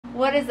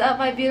What is up,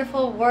 my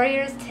beautiful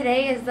warriors?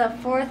 Today is the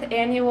 4th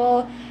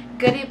annual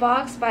Goody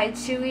Box by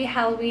Chewy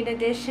Halloween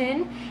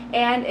edition,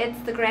 and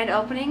it's the grand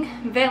opening.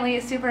 Bentley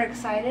is super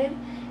excited,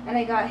 and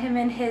I got him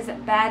in his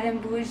Bad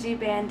and Bougie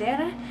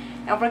bandana,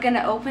 and we're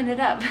gonna open it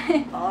up.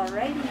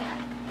 Alrighty.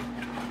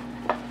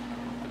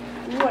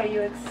 Ooh, are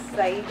you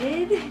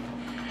excited?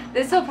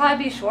 This will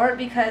probably be short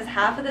because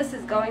half of this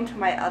is going to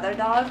my other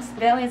dogs.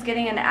 Bentley's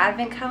getting an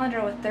advent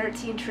calendar with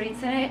 13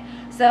 treats in it,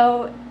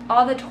 so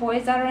all the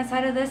toys that are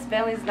inside of this,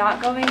 Bentley's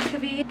not going to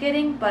be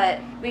getting, but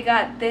we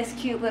got this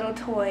cute little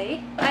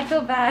toy. I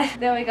feel bad.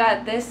 Then we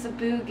got this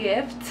Boo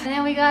gift. And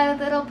then we got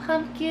a little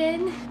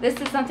pumpkin. This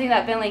is something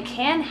that Bentley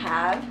can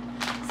have.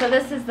 So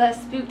this is the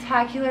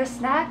Spooktacular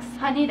Snacks,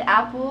 honeyed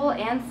apple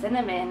and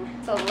cinnamon.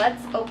 So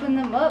let's open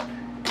them up.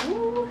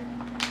 Ooh.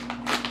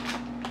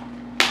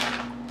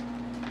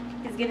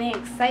 He's getting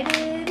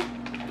excited.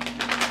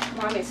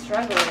 Mommy's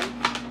struggling.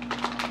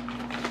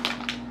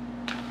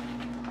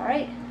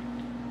 Alright.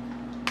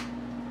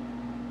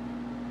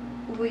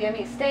 Ooh,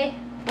 yummy. Stay.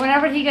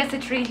 Whenever he gets a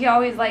treat, he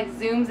always like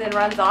zooms and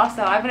runs off,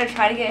 so I'm going to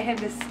try to get him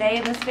to stay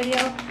in this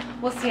video.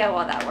 We'll see how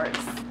well that works.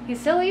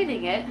 He's still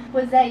eating it.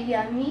 Was that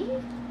yummy?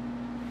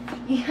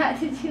 Yeah,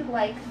 did you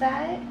like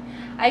that?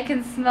 I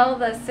can smell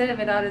the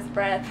cinnamon on his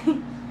breath. Do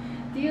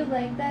you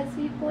like that,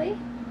 sweet boy?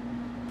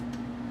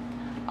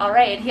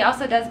 Alright, he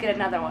also does get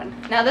another one.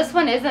 Now this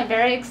one isn't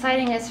very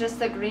exciting, it's just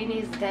the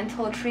Greenies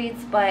dental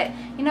treats, but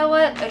you know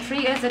what? A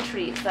treat is a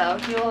treat, so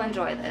he will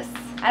enjoy this.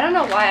 I don't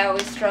know why I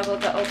always struggle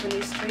to open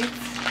these treats.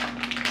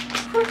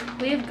 Whew,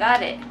 we've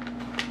got it.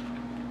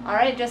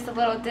 Alright, just a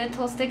little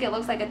dental stick, it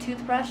looks like a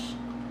toothbrush.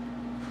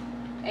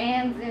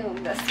 And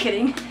zoom, just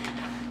kidding.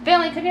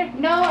 Bentley, come here.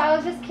 No, I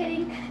was just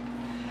kidding.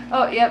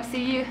 Oh, yep,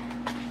 see you.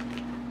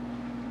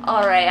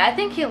 Alright, I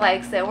think he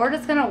likes it. We're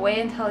just going to wait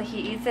until he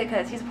eats it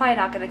because he's probably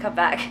not going to come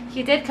back.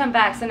 He did come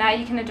back, so now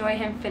you can enjoy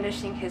him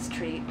finishing his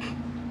treat.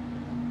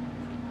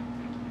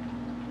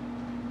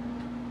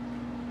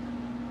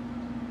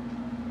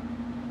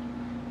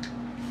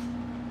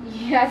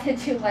 Yeah,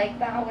 did you like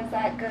that? Was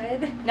that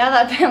good? Now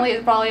that Bentley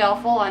is probably all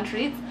full on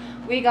treats,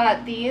 we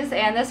got these,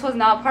 and this was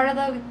not part of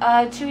the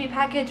Chewy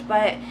package,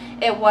 but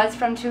it was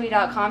from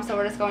Chewy.com, so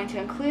we're just going to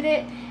include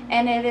it.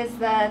 And it is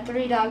the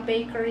 3 Dog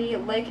Bakery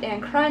Lick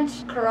and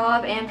Crunch,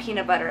 Carob, and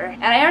peanut butter.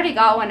 And I already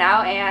got one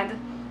out, and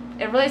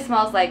it really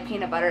smells like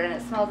peanut butter, and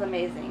it smells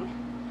amazing.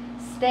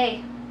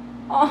 Stay.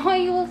 Oh,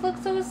 you look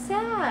so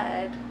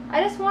sad.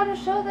 I just want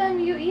to show them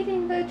you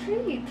eating the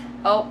treat.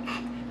 Oh,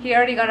 he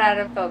already got out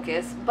of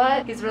focus,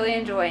 but he's really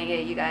enjoying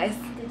it, you guys.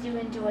 Did you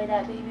enjoy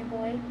that, baby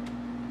boy?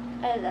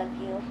 I love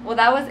you. Well,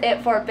 that was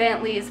it for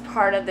Bentley's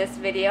part of this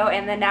video,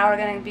 and then now we're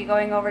going to be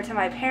going over to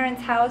my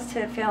parents' house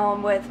to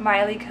film with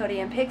Miley,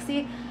 Cody, and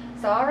Pixie.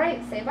 So,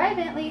 alright, say bye,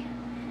 Bentley.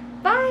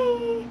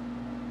 Bye!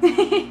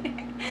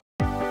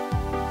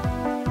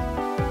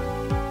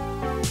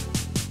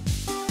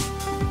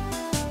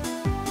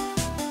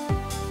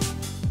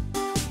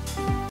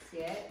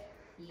 Sit.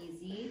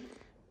 Easy.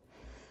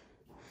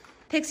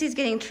 Pixie's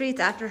getting treats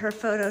after her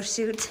photo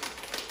shoot.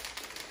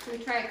 Should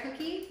we try a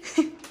cookie?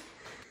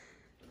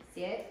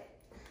 Sit.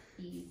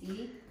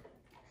 Easy.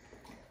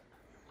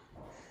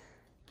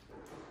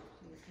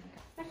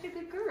 Such a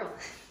good girl.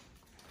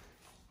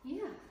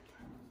 Yeah.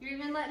 You're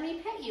even letting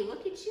me pet you.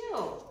 Look at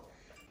you.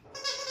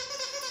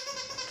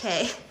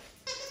 Okay.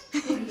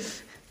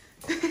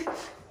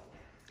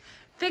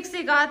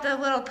 Pixie got the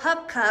little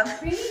pup cup.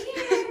 Bring it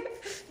here.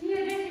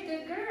 Yeah, that's a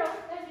good girl.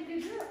 That's a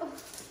good girl.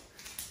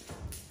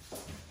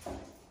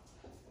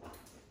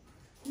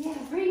 Yeah,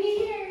 bring it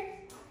here.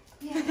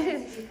 Yeah,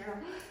 that's a good girl.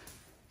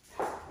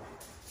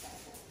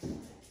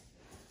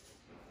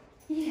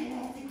 Yeah,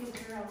 that's a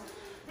good girl.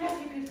 That's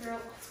a good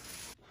girl.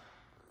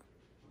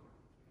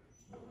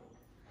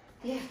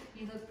 Yeah,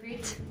 you look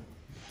pretty.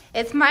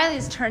 It's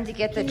Miley's turn to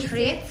get the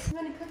treats. You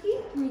want a cookie?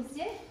 Can you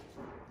sit?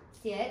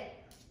 Sit.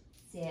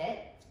 Sit. Yeah,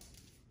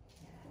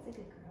 that's a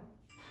good girl.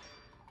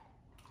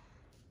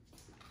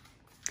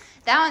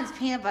 That one's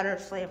peanut butter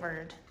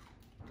flavored.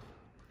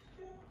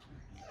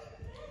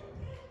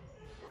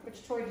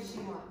 Which toy does she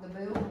want? The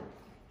Boo?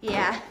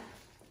 Yeah.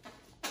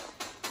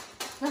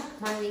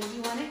 Look, Miley,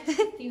 you want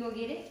it? You go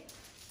get it?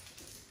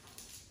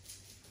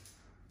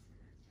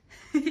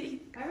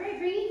 Alright,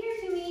 bring it here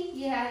to me.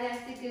 Yeah,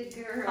 that's a good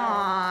girl.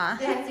 Aww.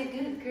 That's a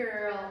good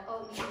girl.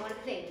 Oh, you want to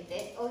play with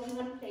it? Oh, you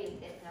want to play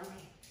with it?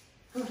 Okay.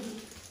 Okay.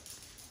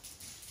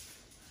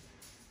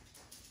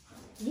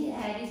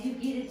 Yeah, did you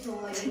get a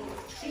toy?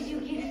 Did you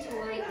get a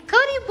toy?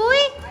 Cody boy!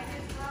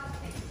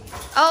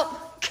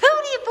 Oh,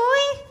 Cody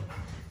boy!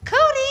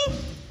 Cody!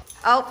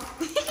 Oh.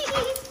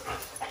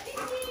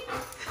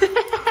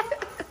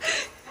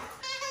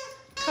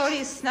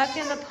 Cody snuck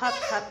in the pup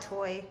cup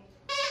toy.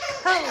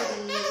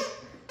 Cody.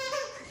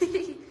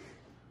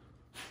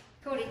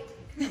 Cody.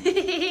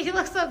 He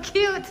looks so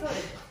cute.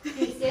 Cody, can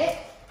you sit?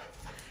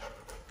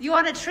 You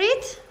want a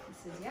treat? He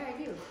says, yeah, I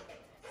do.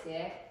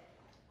 Sit.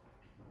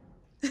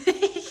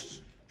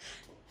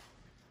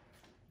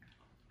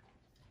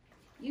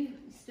 You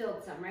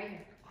spilled some right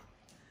here.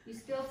 You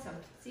spilled some.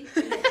 See?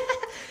 Right here.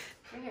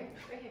 Right here.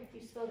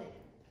 Still there.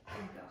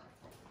 There we go.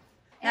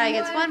 Now he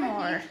gets one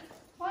more.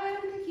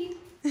 One cookie.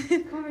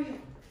 Come over here.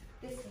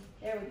 This way.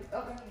 There we go.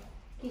 Over here.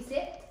 Can you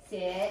sit?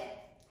 Sit.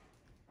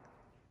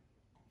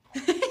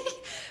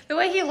 The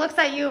way he looks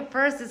at you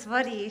first is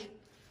funny.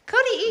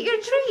 Cody, eat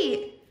your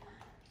treat.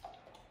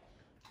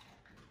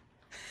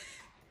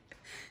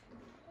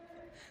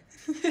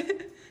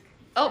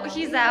 Oh,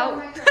 he's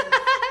out.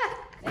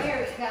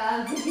 There it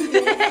comes. Did you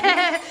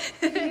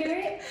hear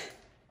it?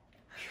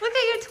 Look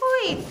at your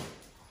toy.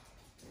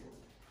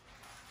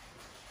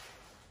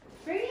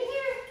 Bring it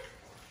here.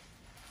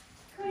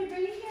 Cody,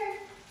 bring it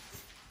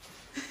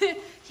here.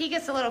 He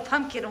gets a little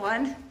pumpkin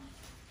one.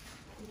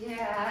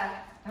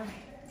 Yeah. Okay.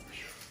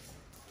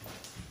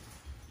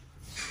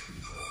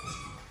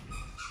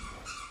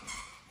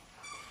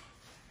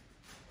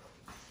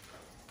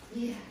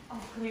 Yeah. Oh,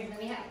 come here. Let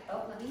me have it.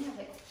 Oh, let me have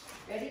it.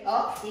 Ready?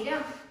 Oh, stay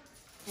down.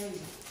 There we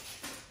go.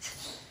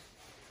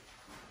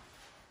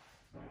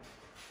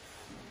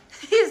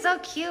 He's so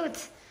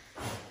cute.